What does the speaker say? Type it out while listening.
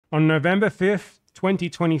On November 5th,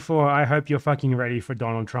 2024, I hope you're fucking ready for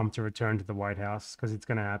Donald Trump to return to the White House, because it's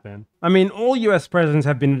going to happen. I mean, all US presidents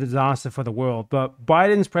have been a disaster for the world, but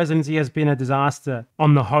Biden's presidency has been a disaster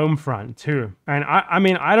on the home front, too. And I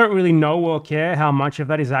mean, I don't really know or care how much of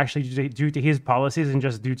that is actually due to his policies and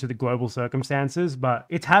just due to the global circumstances, but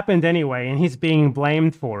it's happened anyway, and he's being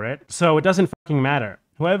blamed for it, so it doesn't fucking matter.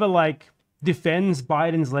 Whoever, defends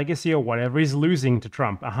Biden's legacy or whatever is losing to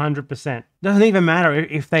Trump 100%. Doesn't even matter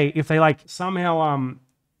if they somehow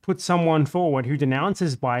put someone forward who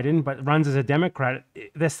denounces Biden but runs as a Democrat.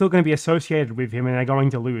 They're still going to be associated with him and they're going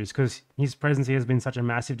to lose because his presidency has been such a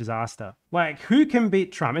massive disaster. Who can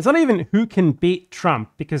beat Trump? It's not even who can beat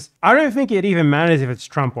Trump, because I don't think it even matters if it's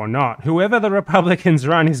Trump or not. Whoever the Republicans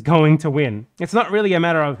run is going to win. It's not really a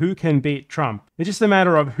matter of who can beat Trump. It's just a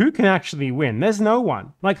matter of who can actually win. There's no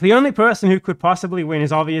one. The only person who could possibly win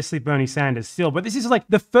is obviously Bernie Sanders still, but this is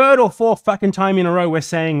the third or fourth fucking time in a row we're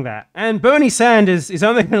saying that. And Bernie Sanders is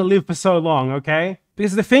only going to live for so long, okay?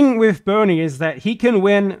 Because the thing with Bernie is that he can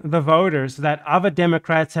win the voters that other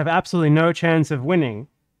Democrats have absolutely no chance of winning.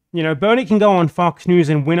 You know, Bernie can go on Fox News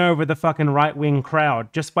and win over the fucking right-wing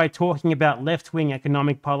crowd just by talking about left-wing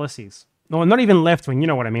economic policies. Or not even left-wing, you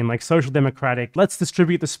know what I mean, social democratic, let's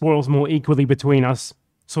distribute the spoils more equally between us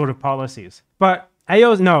sort of policies. But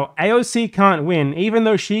AOC can't win, even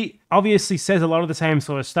though she obviously says a lot of the same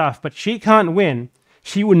sort of stuff, but she can't win.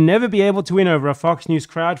 She would never be able to win over a Fox News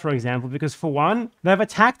crowd, for example, because for one, they've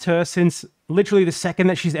attacked her since literally the second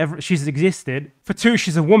that she's existed. For two,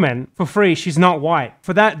 she's a woman. For three, she's not white.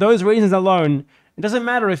 For those reasons alone, it doesn't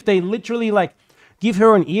matter if they literally give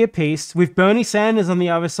her an earpiece with Bernie Sanders on the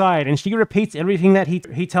other side and she repeats everything that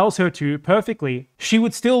he tells her to perfectly, she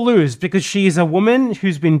would still lose because she is a woman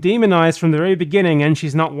who's been demonized from the very beginning and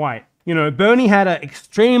she's not white. You know, Bernie had an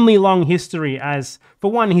extremely long history as,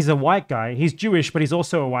 for one, he's a white guy. He's Jewish, but he's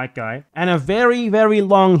also a white guy. And a very, very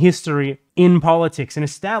long history in politics, an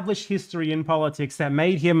established history in politics that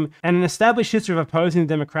made him, and an established history of opposing the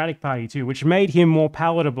Democratic Party too, which made him more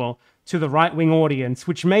palatable to the right-wing audience,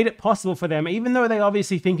 which made it possible for them, even though they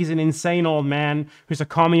obviously think he's an insane old man who's a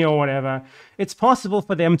commie or whatever, it's possible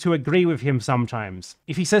for them to agree with him sometimes.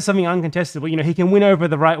 If he says something uncontestable, you know, he can win over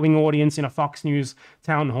the right-wing audience in a Fox News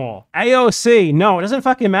town hall. AOC, no, it doesn't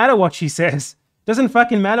fucking matter what she says. It doesn't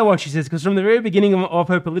fucking matter what she says, because from the very beginning of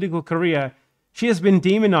her political career, she has been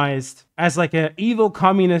demonized as an evil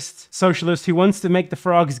communist socialist who wants to make the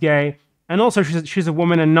frogs gay, and also she's a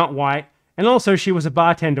woman and not white. And also, she was a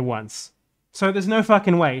bartender once. So there's no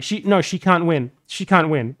fucking way. She can't win. She can't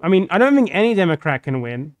win. I mean, I don't think any Democrat can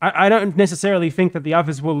win. I don't necessarily think that the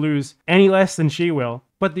others will lose any less than she will.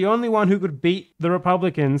 But the only one who could beat the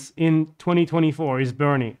Republicans in 2024 is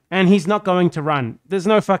Bernie. And he's not going to run. There's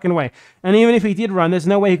no fucking way. And even if he did run, there's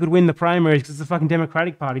no way he could win the primaries because it's the fucking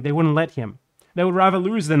Democratic Party. They wouldn't let him. They would rather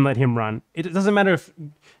lose than let him run. It doesn't matter if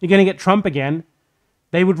you're going to get Trump again.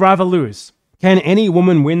 They would rather lose. Can any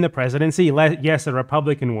woman win the presidency? Yes, a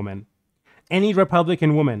Republican woman. Any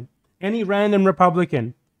Republican woman, any random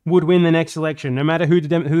Republican would win the next election, no matter who the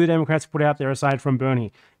Democrats put out there aside from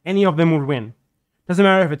Bernie. Any of them would win. Doesn't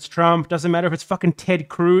matter if it's Trump, doesn't matter if it's fucking Ted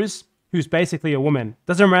Cruz, who's basically a woman.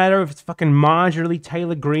 Doesn't matter if it's fucking Marjorie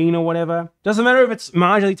Taylor Greene or whatever. Doesn't matter if it's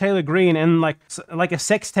Marjorie Taylor Greene and like a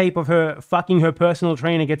sex tape of her fucking her personal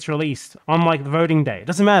trainer gets released on the voting day. It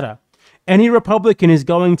doesn't matter. Any Republican is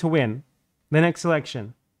going to win the next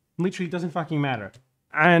election. Literally doesn't fucking matter.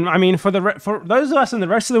 And I mean, for those of us in the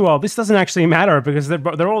rest of the world, this doesn't actually matter because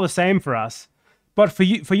they're all the same for us. But for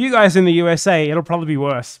you guys in the USA, it'll probably be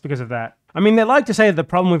worse because of that. I mean, they like to say that the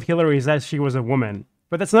problem with Hillary is that she was a woman,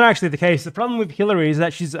 but that's not actually the case. The problem with Hillary is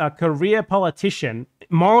that she's a career politician,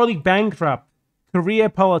 morally bankrupt career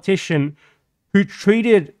politician who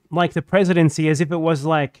treated the presidency as if it was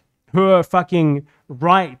her fucking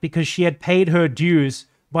right because she had paid her dues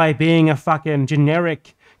by being a fucking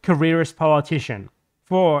generic careerist politician.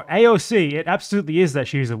 For AOC, it absolutely is that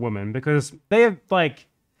she's a woman because they have,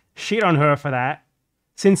 shit on her for that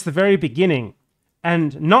since the very beginning.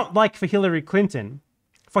 And not like for Hillary Clinton.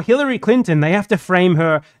 For Hillary Clinton, they have to frame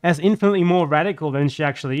her as infinitely more radical than she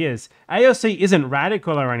actually is. AOC isn't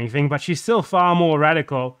radical or anything, but she's still far more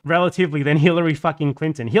radical relatively than Hillary fucking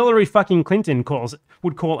Clinton. Hillary fucking Clinton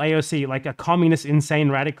would call AOC a communist insane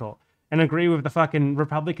radical. And agree with the fucking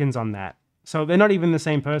Republicans on that. So they're not even the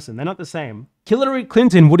same person. They're not the same. Hillary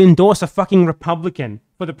Clinton would endorse a fucking Republican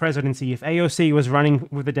for the presidency if AOC was running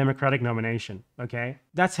with the Democratic nomination, okay?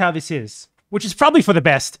 That's how this is. Which is probably for the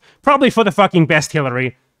best. Probably for the fucking best,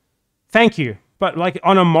 Hillary. Thank you. But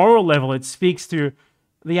on a moral level, it speaks to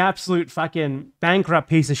the absolute fucking bankrupt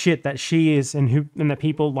piece of shit that she is and the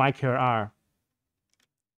people like her are.